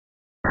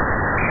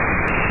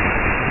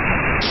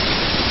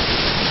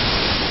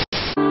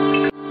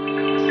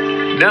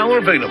Now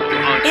available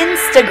on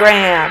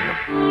Instagram.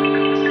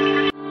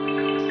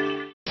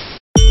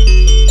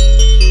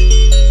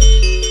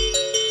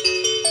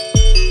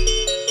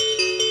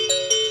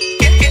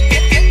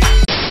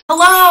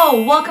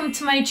 Hello, welcome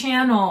to my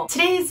channel.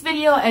 Today's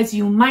video, as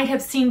you might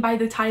have seen by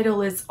the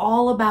title, is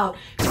all about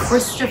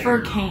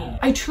Christopher Kane.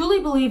 I truly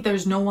believe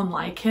there's no one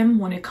like him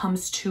when it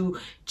comes to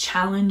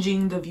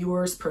challenging the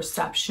viewer's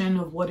perception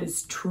of what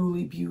is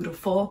truly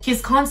beautiful. He's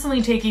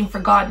constantly taking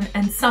forgotten,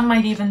 and some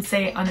might even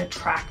say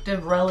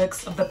unattractive,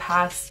 relics of the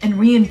past and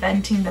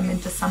reinventing them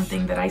into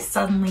something that I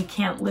suddenly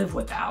can't live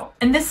without.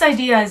 And this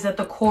idea is at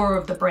the core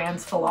of the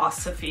brand's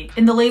philosophy.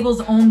 In the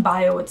label's own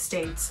bio, it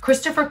states,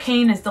 Christopher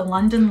Kane is the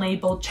London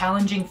label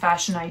challenging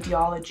fashion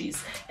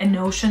ideologies and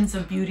notions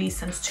of beauty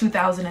since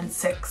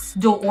 2006.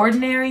 The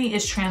ordinary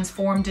is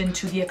transformed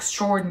into the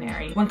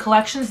extraordinary when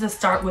collections that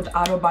start with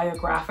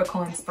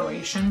autobiographical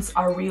inspirations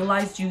are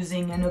realized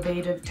using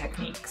innovative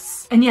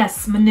techniques. And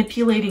yes,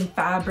 manipulating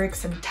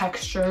fabrics and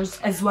textures,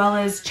 as well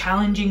as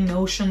challenging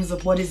notions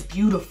of what is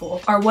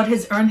beautiful, are what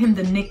has earned him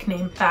the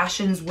nickname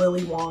Fashion's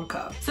Willy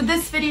Wonka. So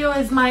this video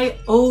is my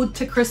ode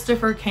to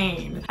Christopher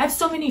Kane. I have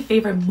so many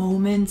favorite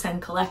moments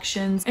and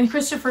collections, and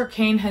Christopher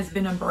Kane has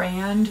been a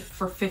brand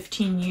for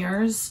 15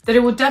 years that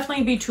it would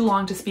definitely be too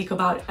long to speak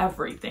about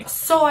everything.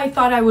 So I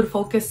thought I would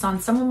focus on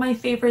some of my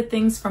favorite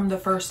things from the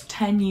first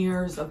 10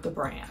 years of the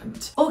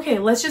brand. Okay,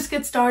 let's just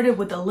get started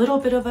with a little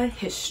bit of a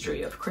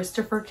history of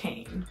Christopher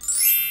Kane.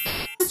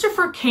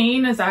 Christopher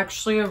Kane is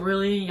actually a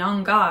really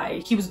young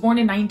guy. He was born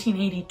in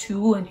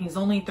 1982 and he's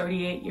only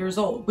 38 years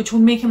old, which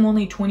would make him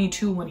only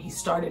 22 when he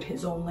started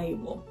his own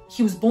label.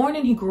 He was born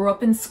and he grew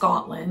up in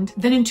Scotland.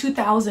 Then in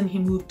 2000, he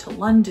moved to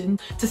London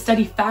to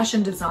study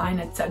fashion design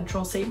at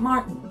Central St.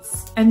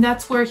 Martin's. And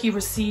that's where he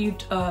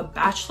received a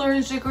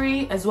bachelor's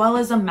degree as well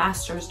as a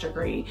master's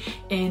degree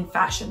in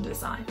fashion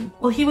design.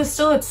 While he was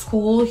still at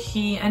school,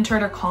 he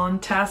entered a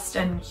contest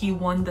and he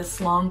won this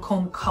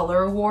Lancôme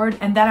Color Award,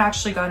 and that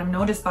actually got him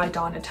noticed by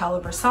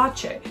Donatella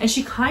Versace, and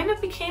she kind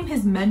of became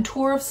his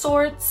mentor of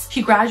sorts.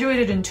 He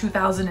graduated in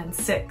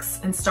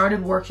 2006 and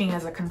started working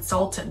as a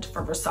consultant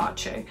for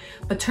Versace,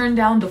 but turned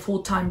down the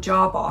full-time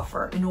job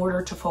offer in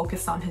order to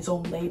focus on his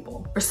own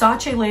label.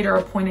 Versace later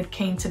appointed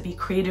Kane to be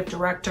creative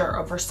director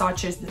of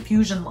Versace's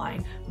Diffusion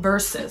line,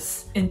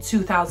 Versus, in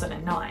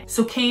 2009.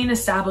 So Kane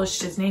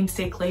established his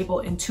namesake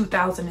label in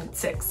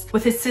 2006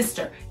 with his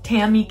sister,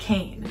 Tammy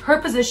Kane. Her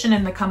position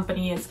in the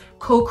company is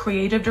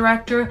co-creative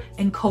director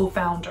and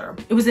co-founder.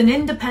 It was an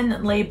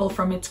independent label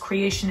from its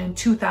creation in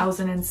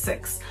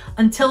 2006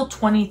 until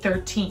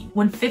 2013,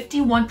 when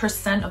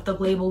 51% of the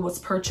label was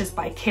purchased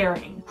by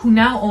Kering, who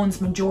now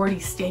owns majority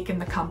stake in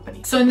the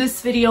company. So in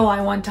this video, I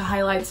want to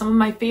highlight some of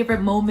my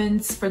favorite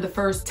moments for the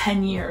first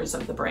 10 years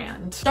of the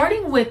brand.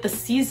 Starting with the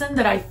season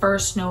that I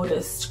first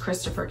noticed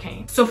Christopher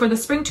Kane. So for the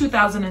spring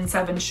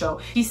 2007 show,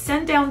 he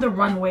sent down the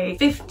runway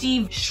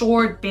 50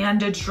 short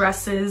bandage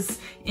dresses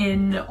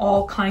in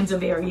all kinds of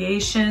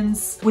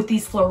variations with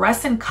these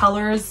fluorescent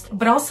colors,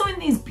 but also in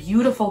these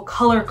beautiful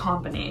color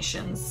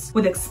combinations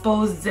with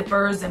exposed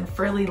zippers and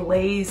frilly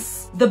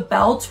lace. The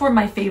belts were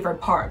my favorite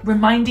part,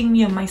 reminding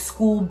me of my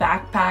school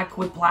backpack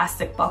with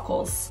plastic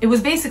buckles. It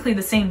was basically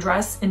the same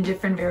dress in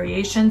different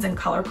variations and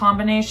color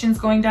combinations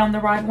going down the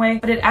runway,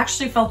 but it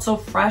actually felt so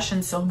fresh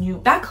and so new.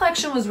 That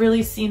collection was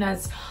really seen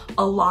as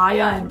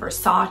Alaya and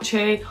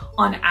Versace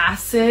on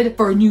acid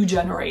for a new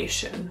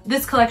generation.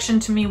 This collection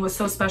to me was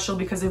so special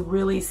because it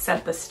really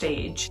set the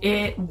stage.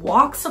 It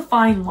walks a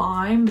fine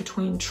line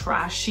between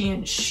trashy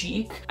and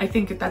chic. I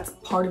think that's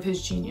part of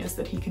his genius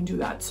that he can do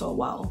that so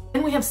well.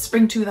 Then we have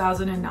spring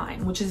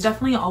 2009, which is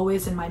definitely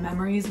always in my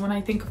memories when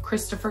I think of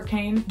Christopher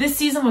Kane. This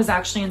season was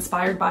actually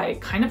inspired by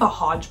kind of a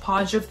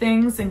hodgepodge of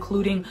things,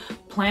 including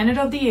Planet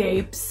of the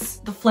Apes,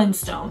 the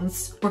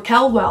Flintstones,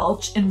 Raquel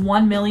Welch in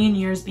 1 million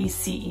years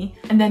BC,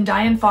 and then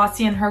Dian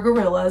Fossey and her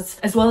gorillas,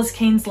 as well as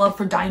Kane's love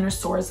for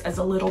dinosaurs as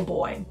a little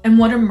boy. And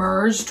what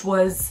emerged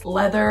was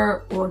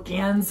leather,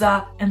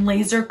 organza, and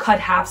laser cut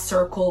half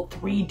circle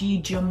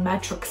 3D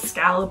geometric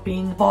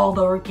scalloping of all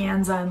the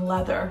organza and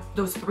leather.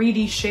 Those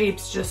 3D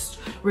shapes just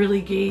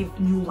really gave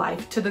new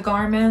life to the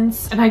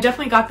garments. And I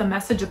definitely got the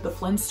message of the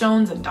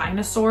Flintstones and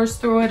dinosaurs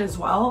through it as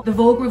well. The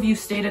Vogue review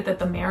stated that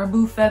the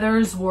marabou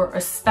feathers were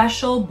a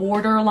special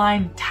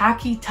borderline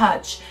tacky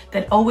touch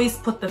that always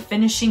put the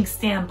finishing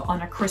stamp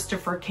on a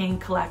Christopher Kane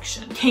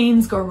collection.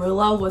 Kane's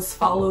gorilla was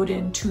followed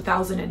in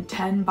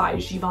 2010 by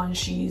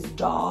Givenchy's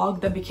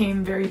dog that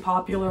became very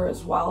popular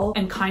as well,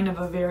 and kind of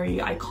a very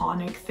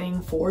iconic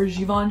thing for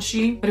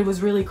Givenchy. But it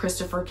was really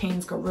Christopher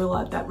Kane's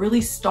gorilla that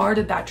really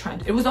started that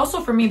trend. It was also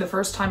for me the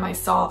first time I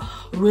saw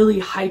really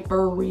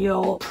hyper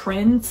real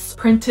prints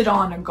printed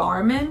on a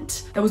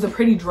garment that was a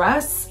pretty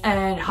dress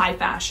and high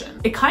fashion.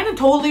 It kind of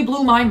totally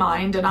blew my mind.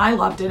 mind and I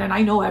loved it, and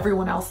I know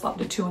everyone else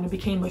loved it too, and it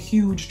became a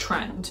huge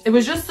trend. It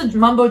was just a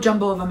mumbo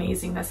jumbo of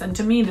amazingness, and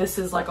to me this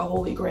is like a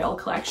holy grail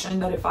collection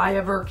that if I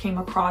ever came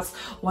across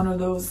one of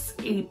those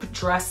ape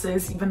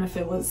dresses, even if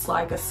it was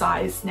like a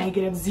size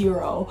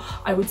 -0,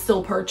 I would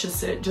still purchase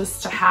it just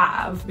to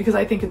have, because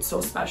I think it's so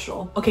special.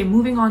 Okay,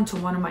 moving on to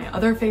one of my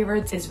other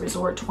favorites is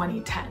Resort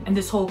 2010, and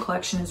this whole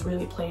collection is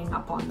really playing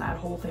up on that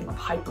whole thing of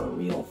hyper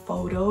real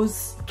photos.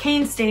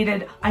 Kane stated,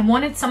 "I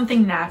wanted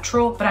something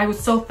natural, but I was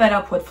so fed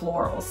up with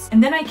florals.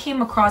 And then I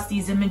came across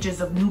these images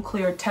of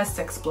nuclear test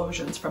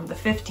explosions from the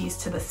 50s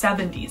to the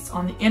 70s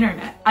on the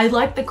internet. I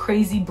like the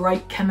crazy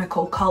bright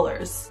chemical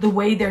colors, the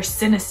way they're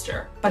sinister,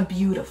 but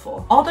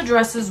beautiful. All the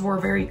dresses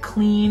were very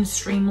clean,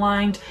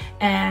 streamlined,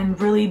 and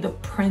really the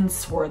prints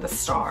were the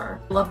star.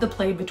 I love the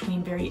play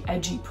between very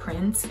edgy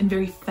prints and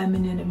very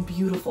feminine and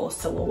beautiful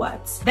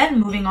silhouettes." Then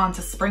moving on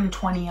to spring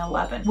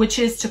 2011, which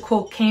is, to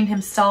quote Kane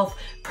himself,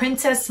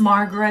 "Princess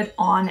Margaret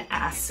on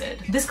acid."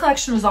 This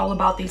collection was all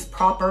about these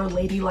proper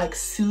ladylike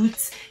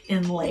suits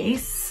in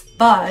lace,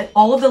 but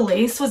all of the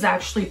lace was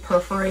actually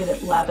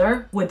perforated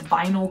leather with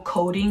vinyl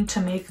coating to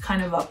make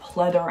kind of a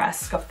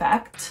pleather-esque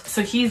effect. So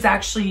he's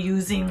actually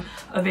using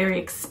a very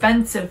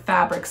expensive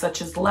fabric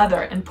such as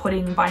leather and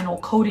putting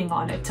vinyl coating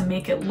on it to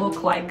make it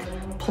look like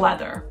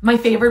pleather. My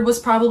favorite was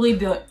probably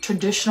the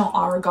traditional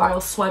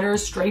argyle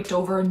sweaters draped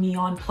over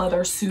neon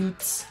pleather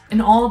suits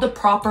and all the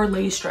proper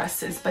lace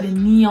dresses, but in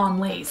neon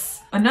lace.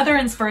 Another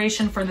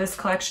inspiration for this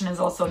collection is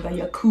also the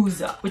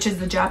Yakuza, which is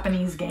the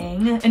Japanese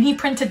gang, and he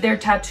printed their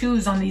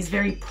tattoos on these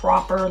very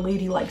proper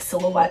ladylike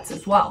silhouettes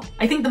as well.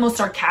 I think the most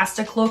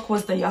sarcastic look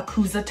was the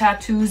Yakuza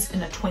tattoos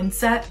in a twin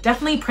set.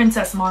 Definitely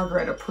Princess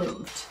Margaret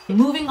approved.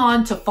 Moving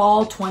on to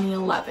fall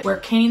 2011, where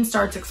Kane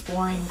starts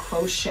exploring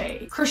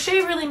crochet.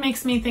 Crochet really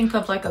makes me think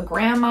of like a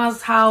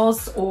grandma's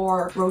house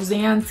or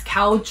Roseanne's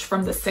couch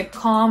from the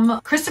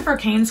sitcom. Christopher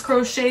Kane's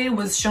crochet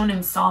was shown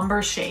in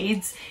somber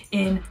shades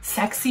in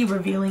sexy,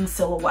 revealing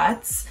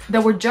silhouettes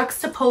that were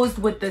juxtaposed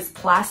with this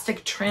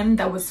plastic trim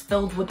that was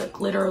filled with a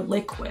glitter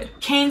liquid.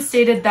 Kane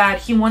stated that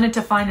he wanted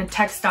to find a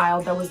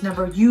textile that was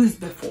never used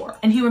before,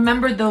 and he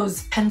remembered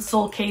those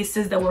pencil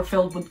cases that were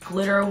filled with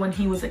glitter when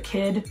he was a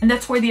kid, and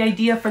that's where the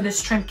idea for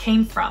this trim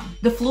came from.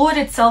 The fluid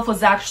itself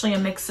was actually a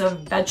mix of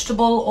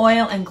vegetable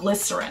oil and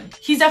glycerin.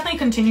 He's definitely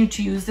continued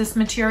to use this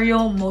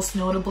material, most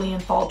notably in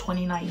fall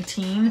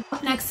 2019.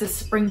 Up next is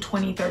spring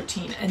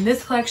 2013, and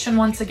this collection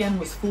once again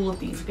was full of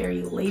these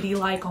very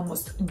ladylike,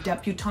 almost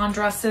debutante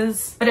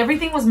dresses, but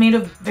everything was made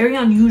of very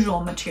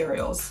unusual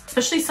materials,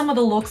 especially some of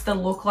the looks that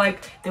look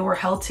like they were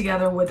held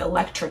together with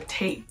electric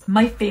tape.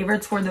 My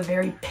favorites were the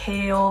very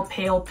pale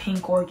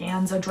pink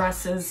organza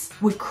dresses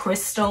with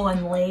crystal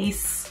and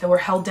lace that were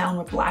held down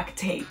with black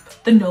tape.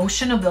 The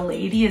notion of the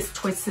lady is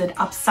twisted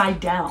upside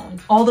down.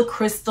 All the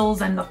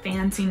crystals and the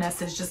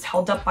fanciness is just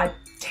held up by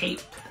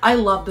tape. I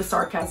love the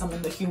sarcasm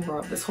and the humor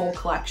of this whole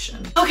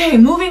collection. Okay,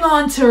 moving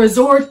on to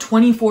Resort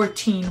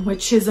 2014,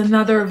 which is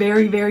another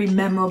very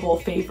memorable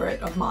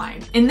favorite of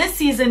mine. In this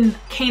season,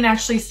 Kane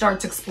actually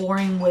starts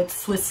exploring with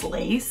Swiss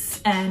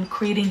lace and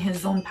creating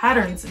his own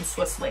patterns in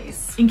Swiss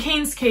lace. In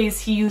Kane's case,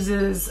 he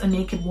uses a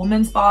naked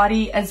woman's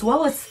body as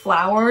well as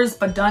flowers,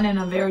 but done in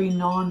a very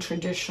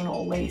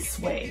non-traditional lace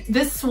way.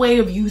 This way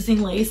of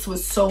using lace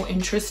was so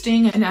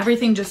interesting, and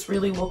everything just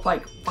really looked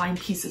like fine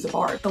pieces of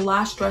art. The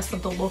last dress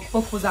of the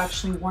lookbook was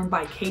actually worn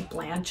by Cate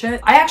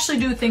Blanchett. I actually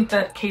do think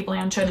that Cate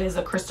Blanchett is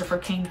a Christopher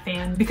Kane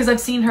fan because I've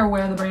seen her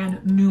wear the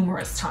brand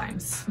numerous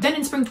times. Then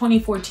in spring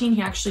 2014,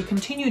 he actually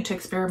continued to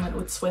experiment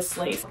with Swiss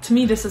lace. To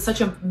me, this is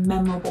such a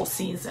memorable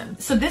season.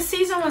 So this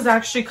season was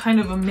actually kind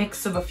of a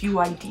mix of a few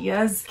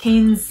ideas.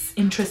 Kane's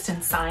interest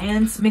in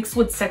science mixed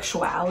with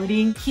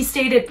sexuality. He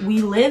stated,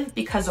 "We live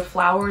because of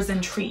flowers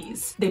and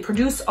trees. They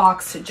produce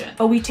oxygen,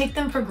 but we take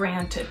them for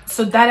granted."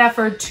 So that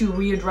effort to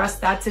readdress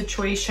that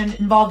situation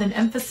involved an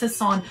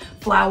emphasis on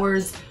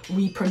flowers'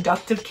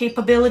 reproductive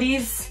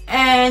capabilities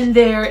and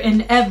their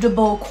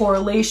inevitable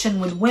correlation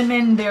with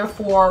women,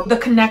 therefore the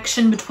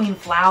connection between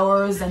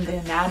flowers and the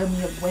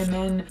anatomy of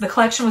women. The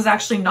collection was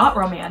actually not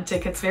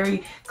romantic, it's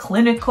very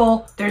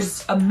clinical.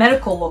 There's a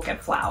medical look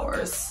at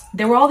flowers.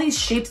 There were all these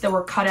shapes that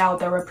were cut out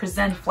that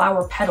represent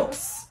flower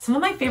petals. Some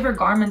of my favorite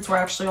garments were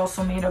actually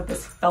also made of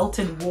this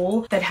felted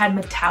wool that had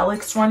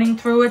metallics running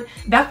through it.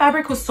 That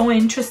fabric was so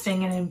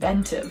interesting and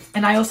inventive.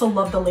 And I also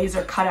love the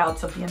laser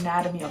cutouts of the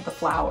anatomy of the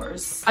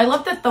flowers. I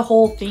love that the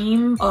whole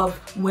theme of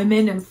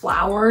women and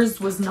flowers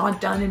was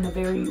not done in a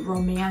very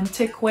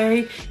romantic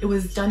way. It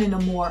was done in a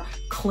more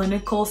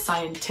clinical,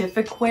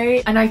 scientific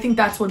way. And I think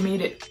that's what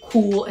made it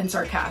cool and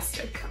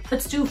sarcastic.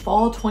 Let's do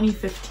fall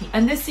 2015.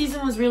 And this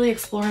season was really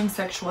exploring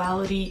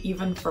sexuality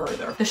even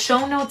further. The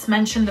show notes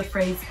mentioned the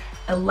phrase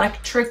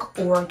electric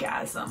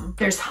orgasm.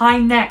 There's high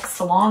necks,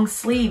 long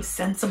sleeves,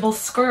 sensible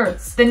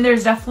skirts. Then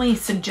there's definitely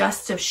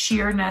suggestive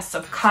sheerness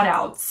of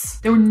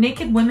cutouts. There were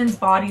naked women's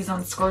bodies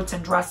on skirts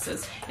and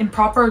dresses in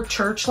proper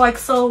church-like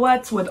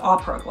silhouettes with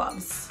opera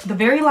gloves. The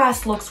very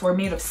last looks were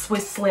made of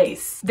Swiss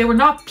lace. They were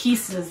not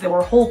pieces, they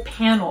were whole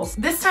panels.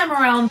 This time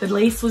around, the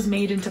lace was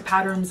made into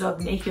patterns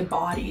of naked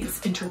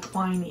bodies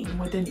intertwining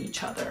within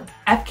each other.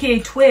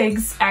 FKA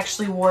Twigs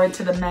actually wore it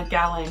to the Met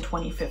Gala in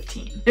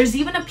 2015. There's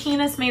even a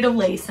penis made of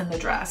lace in the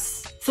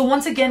dress. So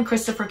once again,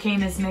 Christopher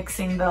Kane is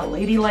mixing the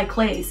ladylike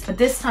lace, but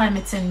this time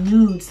it's in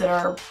nudes that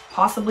are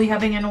possibly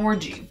having an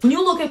orgy. When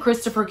you look at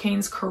Christopher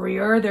Kane's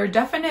career, there are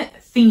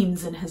definite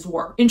themes in his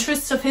work.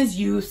 Interests of his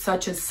youth,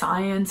 such as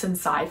science and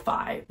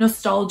sci-fi,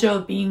 nostalgia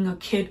of being a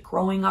kid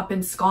growing up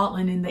in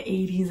Scotland in the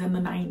 80s and the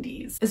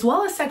 90s, as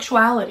well as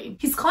sexuality.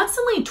 He's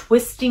constantly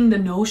twisting the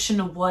notion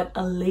of what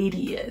a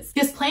lady is.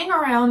 Just playing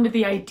around with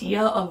the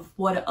idea of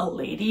what a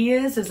lady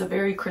is a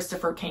very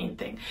Christopher Kane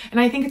thing. And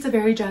I think it's a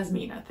very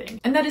Jasmina thing.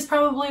 And that is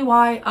probably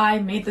why I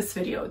made this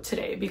video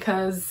today,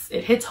 because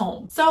it hits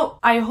home. So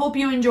I hope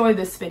you enjoyed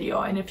this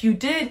video. And if you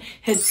did,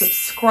 hit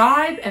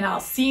subscribe and I'll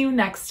see you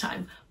next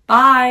time.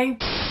 Bye.